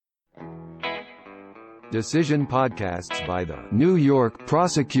Decision podcasts by the New York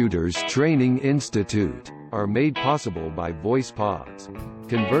Prosecutors Training Institute are made possible by VoicePods.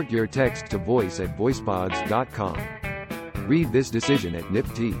 Convert your text to voice at voicepods.com. Read this decision at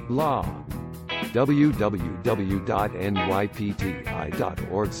NYPTI Law.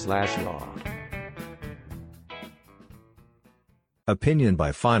 www.nypti.org/law. Opinion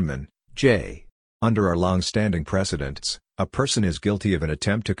by Feynman, J. Under our long-standing precedents, a person is guilty of an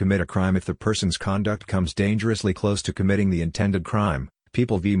attempt to commit a crime if the person's conduct comes dangerously close to committing the intended crime.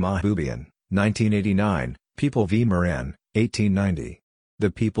 People v. Mahboubian, 1989, People v. Moran, 1890. The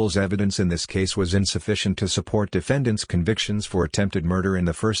people's evidence in this case was insufficient to support defendant's convictions for attempted murder in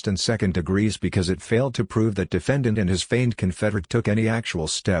the first and second degrees because it failed to prove that defendant and his feigned confederate took any actual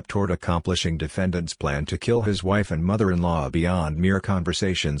step toward accomplishing defendant's plan to kill his wife and mother-in-law beyond mere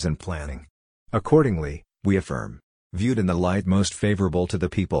conversations and planning. Accordingly, we affirm. Viewed in the light most favorable to the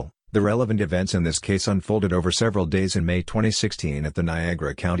people, the relevant events in this case unfolded over several days in May 2016 at the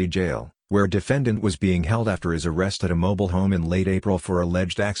Niagara County Jail, where defendant was being held after his arrest at a mobile home in late April for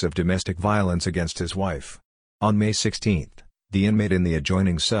alleged acts of domestic violence against his wife. On May 16, the inmate in the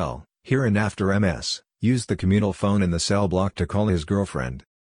adjoining cell, hereinafter MS, used the communal phone in the cell block to call his girlfriend.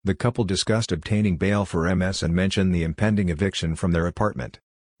 The couple discussed obtaining bail for MS and mentioned the impending eviction from their apartment.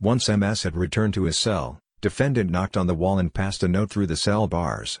 Once MS had returned to his cell, defendant knocked on the wall and passed a note through the cell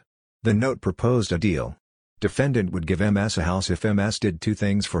bars. The note proposed a deal. Defendant would give MS a house if MS did two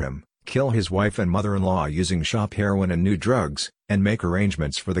things for him: kill his wife and mother-in-law using shop heroin and new drugs, and make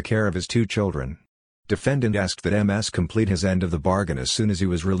arrangements for the care of his two children. Defendant asked that MS complete his end of the bargain as soon as he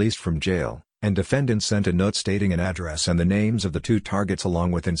was released from jail, and defendant sent a note stating an address and the names of the two targets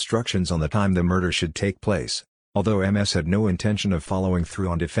along with instructions on the time the murder should take place. Although MS had no intention of following through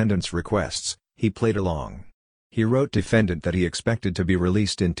on defendant's requests, he played along. He wrote defendant that he expected to be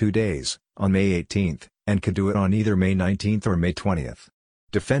released in 2 days, on May 18, and could do it on either May 19 or May 20.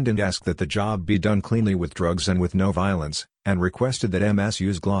 Defendant asked that the job be done cleanly with drugs and with no violence, and requested that MS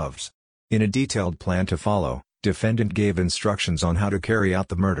use gloves. In a detailed plan to follow, defendant gave instructions on how to carry out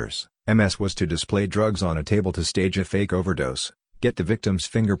the murders. MS was to display drugs on a table to stage a fake overdose, get the victim's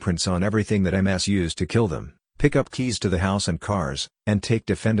fingerprints on everything that MS used to kill them, pick up keys to the house and cars, and take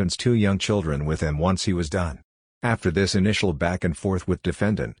defendant's 2 young children with him once he was done. After this initial back and forth with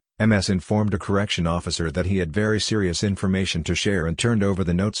defendant, MS informed a correction officer that he had very serious information to share and turned over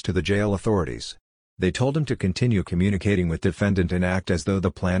the notes to the jail authorities. They told him to continue communicating with defendant and act as though the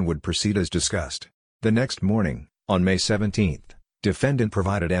plan would proceed as discussed. The next morning, on May 17, defendant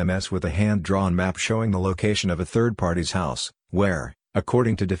provided MS with a hand-drawn map showing the location of a third party's house, where,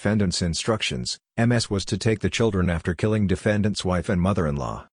 according to defendant's instructions, MS was to take the children after killing defendant's wife and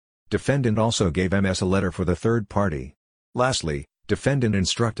mother-in-law. Defendant also gave MS a letter for the third party. Lastly, defendant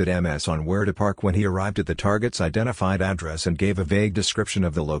instructed MS on where to park when he arrived at the target's identified address and gave a vague description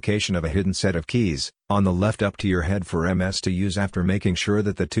of the location of a hidden set of keys, on the left up to your head for MS to use after making sure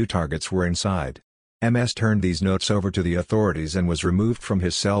that the 2 targets were inside. MS turned these notes over to the authorities and was removed from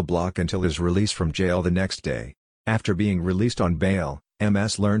his cell block until his release from jail the next day. After being released on bail,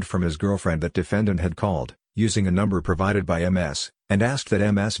 MS learned from his girlfriend that defendant had called, using a number provided by MS, and asked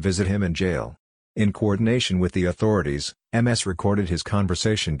that MS visit him in jail. In coordination with the authorities, MS recorded his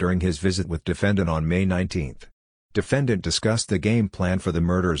conversation during his visit with defendant on May 19. Defendant discussed the game plan for the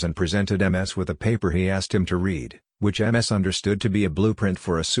murders and presented MS with a paper he asked him to read, which MS understood to be a blueprint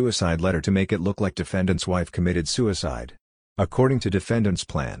for a suicide letter to make it look like defendant's wife committed suicide. According to defendant's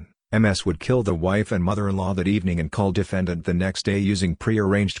plan, MS would kill the wife and mother-in-law that evening and call defendant the next day using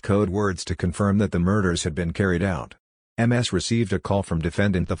pre-arranged code words to confirm that the murders had been carried out. MS received a call from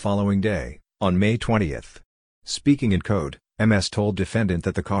defendant the following day, on May 20. Speaking in code, MS told defendant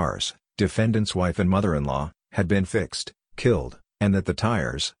that the cars, defendant's wife and mother-in-law, had been fixed, killed, and that the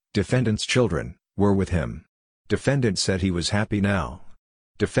tires, defendant's children, were with him. Defendant said he was happy now.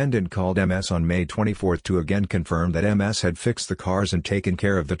 Defendant called MS on May 24 to again confirm that MS had fixed the cars and taken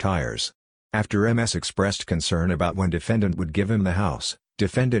care of the tires. After MS expressed concern about when defendant would give him the house,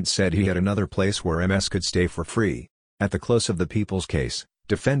 defendant said he had another place where MS could stay for free. At the close of the people's case,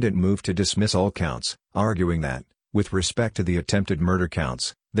 defendant moved to dismiss all counts, arguing that, with respect to the attempted murder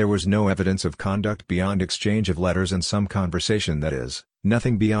counts, there was no evidence of conduct beyond exchange of letters and some conversation, that is,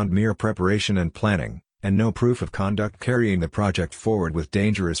 nothing beyond mere preparation and planning, and no proof of conduct carrying the project forward with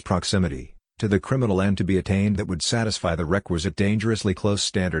dangerous proximity to the criminal end to be attained that would satisfy the requisite dangerously close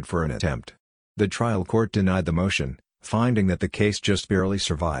standard for an attempt. The trial court denied the motion, finding that the case just barely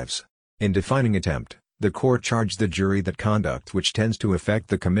survives. In defining attempt, The court charged the jury that conduct which tends to affect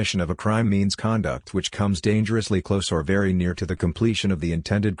the commission of a crime means conduct which comes dangerously close or very near to the completion of the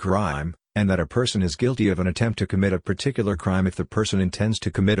intended crime, and that a person is guilty of an attempt to commit a particular crime if the person intends to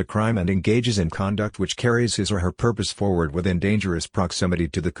commit a crime and engages in conduct which carries his or her purpose forward within dangerous proximity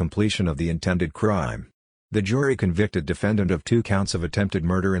to the completion of the intended crime. The jury convicted defendant of 2 counts of attempted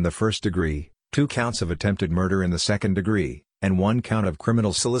murder in the first degree, 2 counts of attempted murder in the second degree, and 1 count of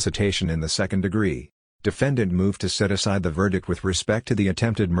criminal solicitation in the second degree. Defendant moved to set aside the verdict with respect to the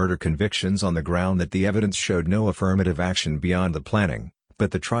attempted murder convictions on the ground that the evidence showed no affirmative action beyond the planning,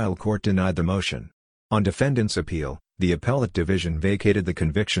 but the trial court denied the motion. On defendant's appeal, the appellate division vacated the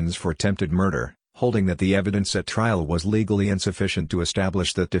convictions for attempted murder, holding that the evidence at trial was legally insufficient to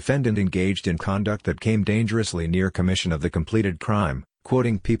establish that defendant engaged in conduct that came dangerously near commission of the completed crime,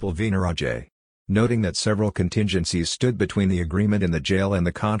 quoting People v. Naraje. Noting that several contingencies stood between the agreement in the jail and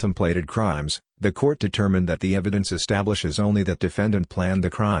the contemplated crimes, the court determined that the evidence establishes only that defendant planned the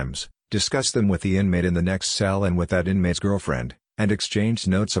crimes, discussed them with the inmate in the next cell and with that inmate's girlfriend, and exchanged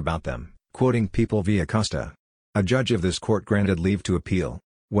notes about them, quoting People v. Acosta. A judge of this court granted leave to appeal.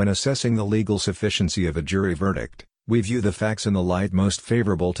 When assessing the legal sufficiency of a jury verdict, we view the facts in the light most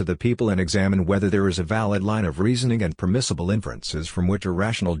favorable to the people and examine whether there is a valid line of reasoning and permissible inferences from which a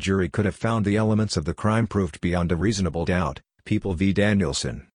rational jury could have found the elements of the crime proved beyond a reasonable doubt. People v.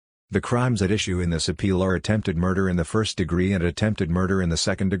 Danielson. The crimes at issue in this appeal are attempted murder in the first degree and attempted murder in the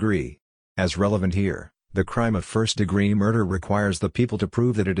second degree. As relevant here, the crime of first-degree murder requires the people to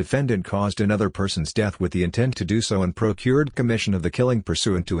prove that a defendant caused another person's death with the intent to do so and procured commission of the killing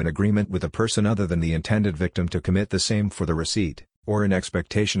pursuant to an agreement with a person other than the intended victim to commit the same for the receipt, or in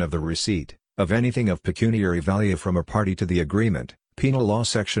expectation of the receipt, of anything of pecuniary value from a party to the agreement. Penal Law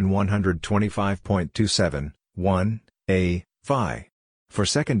Section 125.27, 1, a, fi. For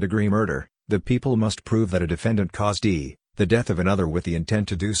second-degree murder, the people must prove that a defendant caused the death of another with the intent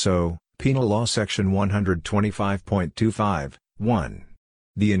to do so. Penal Law Section 125.25, 1.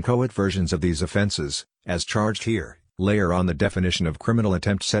 The inchoate versions of these offenses, as charged here, layer on the definition of criminal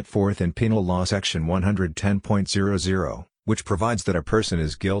attempt set forth in Penal Law Section 110.00, which provides that a person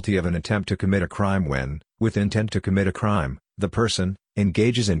is guilty of an attempt to commit a crime when, with intent to commit a crime, the person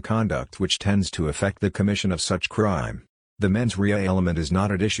engages in conduct which tends to affect the commission of such crime. The mens rea element is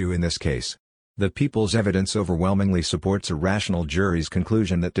not at issue in this case. The people's evidence overwhelmingly supports a rational jury's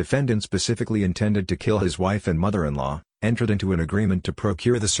conclusion that defendant specifically intended to kill his wife and mother-in-law, entered into an agreement to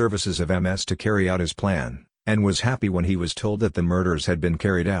procure the services of MS to carry out his plan, and was happy when he was told that the murders had been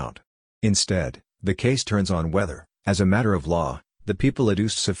carried out. Instead, the case turns on whether, as a matter of law, the people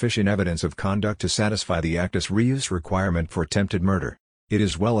adduced sufficient evidence of conduct to satisfy the actus reus requirement for attempted murder. It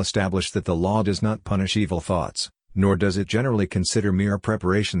is well established that the law does not punish evil thoughts, nor does it generally consider mere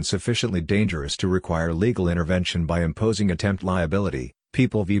preparation sufficiently dangerous to require legal intervention by imposing attempt liability.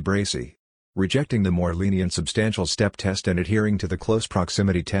 People v. Bracey. Rejecting the more lenient substantial step test and adhering to the close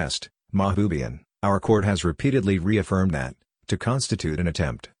proximity test, Mahboubian, our court has repeatedly reaffirmed that, to constitute an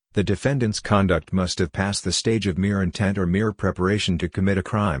attempt, the defendant's conduct must have passed the stage of mere intent or mere preparation to commit a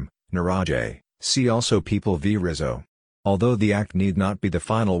crime. Naraje. See also People v. Rizzo. Although the act need not be the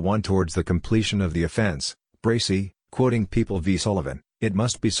final one towards the completion of the offense, Bracey, quoting People v. Sullivan, it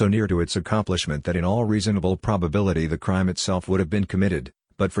must be so near to its accomplishment that in all reasonable probability the crime itself would have been committed,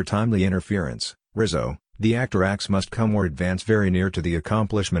 but for timely interference. Rizzo, the act or acts must come or advance very near to the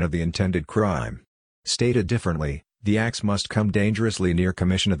accomplishment of the intended crime. Stated differently, the acts must come dangerously near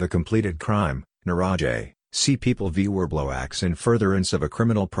commission of the completed crime. Naraje, see People v. Werblow. Acts in furtherance of a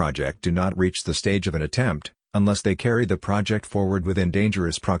criminal project do not reach the stage of an attempt, unless they carry the project forward within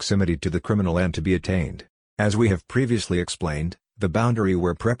dangerous proximity to the criminal end to be attained. As we have previously explained, the boundary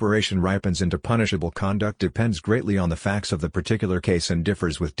where preparation ripens into punishable conduct depends greatly on the facts of the particular case and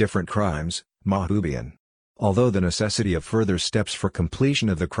differs with different crimes. Mahboubian. Although the necessity of further steps for completion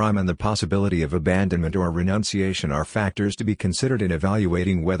of the crime and the possibility of abandonment or renunciation are factors to be considered in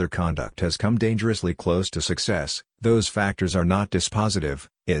evaluating whether conduct has come dangerously close to success, those factors are not dispositive.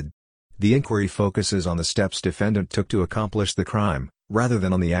 The inquiry focuses on the steps defendant took to accomplish the crime, rather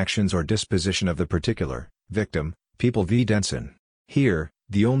than on the actions or disposition of the particular victim. People v. Denson. Here,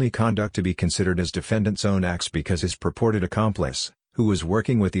 the only conduct to be considered is defendant's own acts because his purported accomplice, who was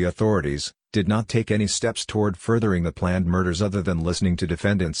working with the authorities, did not take any steps toward furthering the planned murders other than listening to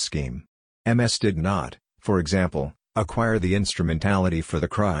defendant's scheme. MS did not, for example, acquire the instrumentality for the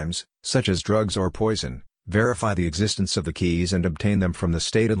crimes, such as drugs or poison, verify the existence of the keys and obtain them from the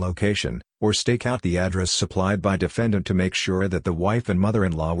stated location, or stake out the address supplied by defendant to make sure that the wife and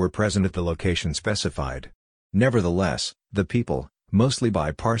mother-in-law were present at the location specified. Nevertheless, the people, mostly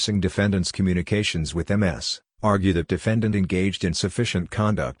by parsing defendant's communications with MS, argue that defendant engaged in sufficient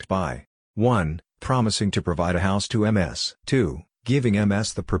conduct by 1. Promising to provide a house to MS, 2. Giving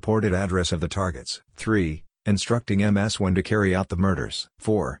MS the purported address of the targets, 3. Instructing MS when to carry out the murders,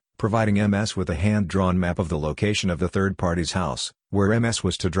 4. Providing MS with a hand-drawn map of the location of the third party's house, where MS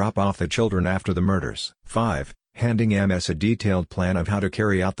was to drop off the children after the murders, 5. Handing MS a detailed plan of how to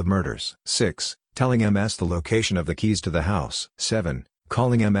carry out the murders, 6. Telling MS the location of the keys to the house, 7.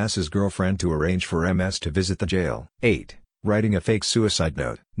 Calling MS's girlfriend to arrange for MS to visit the jail, 8. Writing a fake suicide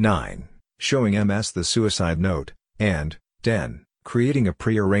note, 9. Showing MS the suicide note, and 10. Creating a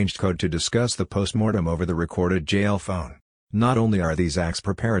pre-arranged code to discuss the post-mortem over the recorded jail phone. Not only are these acts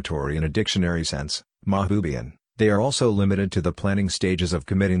preparatory in a dictionary sense, Mahboubian, they are also limited to the planning stages of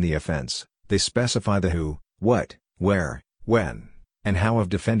committing the offense. They specify the who, what, where, when, and how of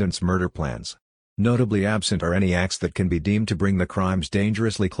defendant's murder plans. Notably absent are any acts that can be deemed to bring the crimes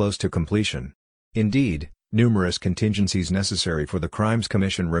dangerously close to completion. Indeed, numerous contingencies necessary for the crime's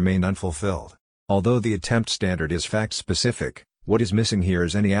commission remain unfulfilled. Although the attempt standard is fact-specific, what is missing here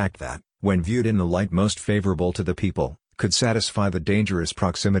is any act that, when viewed in the light most favorable to the people, could satisfy the dangerous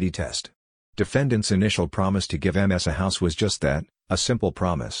proximity test. Defendant's initial promise to give MS a house was just that, a simple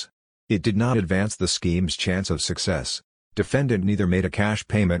promise. It did not advance the scheme's chance of success. Defendant neither made a cash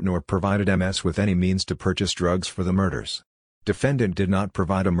payment nor provided MS with any means to purchase drugs for the murders. Defendant did not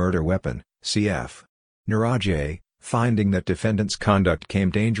provide a murder weapon, cf. Nuraj, finding that defendant's conduct came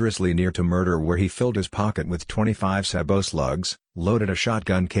dangerously near to murder where he filled his pocket with 25 sabot slugs, loaded a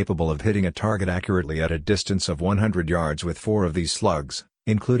shotgun capable of hitting a target accurately at a distance of 100 yards with 4 of these slugs,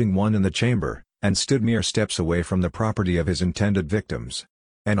 including one in the chamber, and stood mere steps away from the property of his intended victims.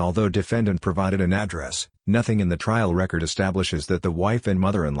 And although defendant provided an address, nothing in the trial record establishes that the wife and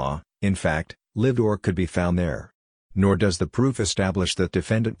mother-in-law, in fact, lived or could be found there. Nor does the proof establish that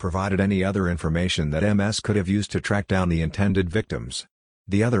defendant provided any other information that MS could have used to track down the intended victims.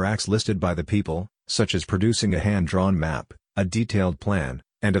 The other acts listed by the people, such as producing a hand-drawn map, a detailed plan,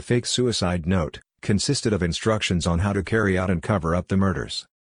 and a fake suicide note, consisted of instructions on how to carry out and cover up the murders.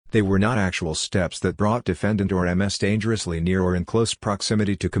 They were not actual steps that brought defendant or MS dangerously near or in close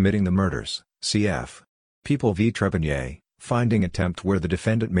proximity to committing the murders, cf. People v. Trepanier, finding attempt where the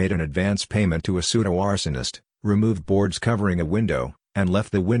defendant made an advance payment to a pseudo-arsonist, removed boards covering a window, and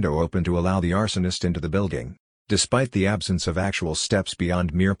left the window open to allow the arsonist into the building. Despite the absence of actual steps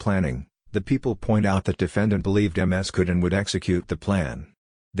beyond mere planning, the people point out that defendant believed MS could and would execute the plan.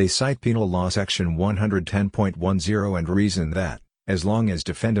 They cite Penal Law Section 110.10 and reason that, as long as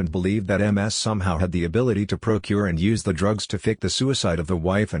defendant believed that MS somehow had the ability to procure and use the drugs to fake the suicide of the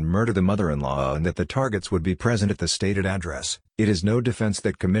wife and murder the mother-in-law and that the targets would be present at the stated address, it is no defense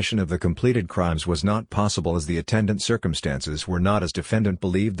that commission of the completed crimes was not possible as the attendant circumstances were not as defendant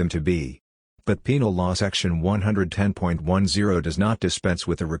believed them to be. But Penal Law Section 110.10 does not dispense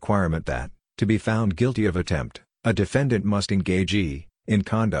with the requirement that, to be found guilty of attempt, a defendant must engage in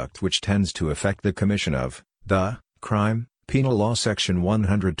conduct which tends to affect the commission of the crime. Penal Law Section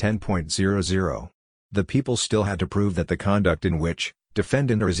 110.00. The people still had to prove that the conduct in which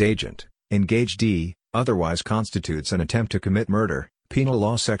defendant or his agent engaged otherwise constitutes an attempt to commit murder. Penal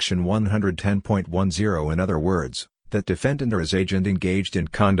Law Section 110.10. In other words, that defendant or his agent engaged in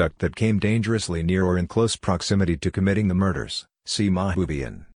conduct that came dangerously near or in close proximity to committing the murders. See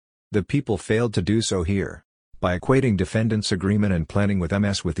Mahboubian. The people failed to do so here. By equating defendant's agreement and planning with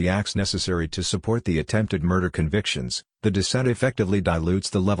MS with the acts necessary to support the attempted murder convictions, the dissent effectively dilutes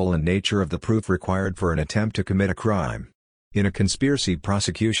the level and nature of the proof required for an attempt to commit a crime. In a conspiracy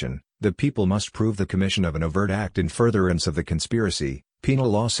prosecution, the people must prove the commission of an overt act in furtherance of the conspiracy, Penal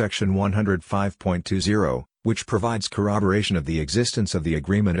Law Section 105.20, which provides corroboration of the existence of the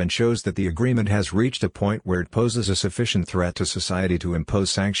agreement and shows that the agreement has reached a point where it poses a sufficient threat to society to impose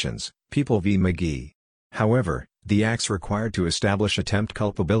sanctions, People v. McGee. However, the acts required to establish attempt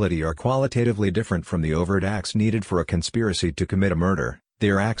culpability are qualitatively different from the overt acts needed for a conspiracy to commit a murder. They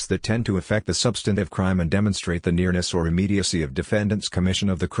are acts that tend to affect the substantive crime and demonstrate the nearness or immediacy of defendant's commission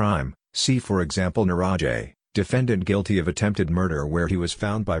of the crime. See for example Nuraj, defendant guilty of attempted murder where he was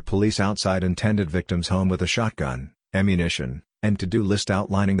found by police outside intended victim's home with a shotgun, ammunition, and to-do list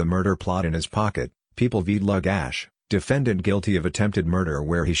outlining the murder plot in his pocket. People v. Lugash, defendant guilty of attempted murder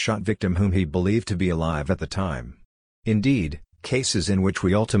where he shot victim whom he believed to be alive at the time. Indeed, cases in which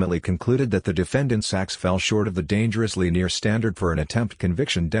we ultimately concluded that the defendant's acts fell short of the dangerously near standard for an attempt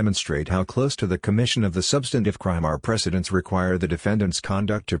conviction demonstrate how close to the commission of the substantive crime our precedents require the defendant's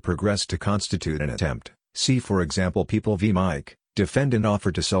conduct to progress to constitute an attempt. See for example People v. Mike, defendant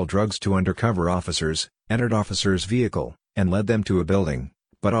offered to sell drugs to undercover officers, entered officer's vehicle, and led them to a building,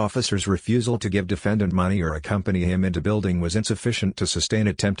 but officers' refusal to give defendant money or accompany him into building was insufficient to sustain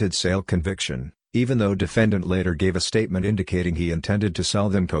attempted sale conviction, even though defendant later gave a statement indicating he intended to sell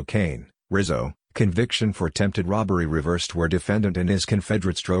them cocaine. Rizzo, conviction for attempted robbery reversed where defendant and his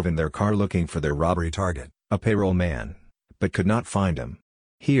confederates drove in their car looking for their robbery target, a payroll man, but could not find him.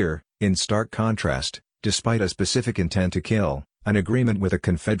 Here, in stark contrast, despite a specific intent to kill, an agreement with a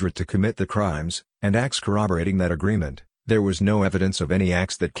confederate to commit the crimes, and acts corroborating that agreement, there was no evidence of any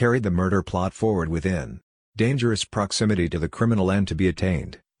acts that carried the murder plot forward within dangerous proximity to the criminal end to be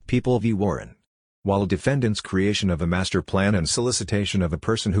attained. People v. Warren. While defendant's creation of a master plan and solicitation of a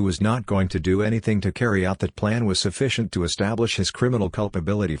person who was not going to do anything to carry out that plan was sufficient to establish his criminal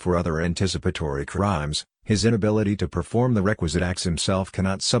culpability for other anticipatory crimes, his inability to perform the requisite acts himself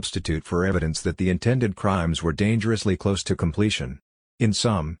cannot substitute for evidence that the intended crimes were dangerously close to completion. In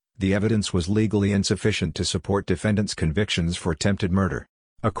sum, the evidence was legally insufficient to support defendant's convictions for attempted murder.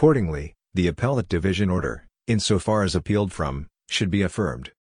 Accordingly, the appellate division order, insofar as appealed from, should be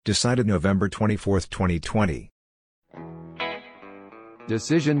affirmed. Decided November 24, 2020.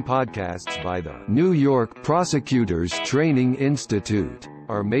 Decision podcasts by the New York Prosecutors Training Institute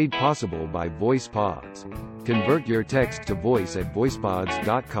are made possible by VoicePods. Convert your text to voice at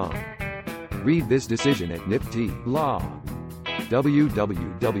voicepods.com. Read this decision at NYPTI Law.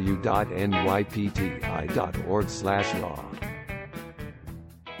 www.nypti.org/law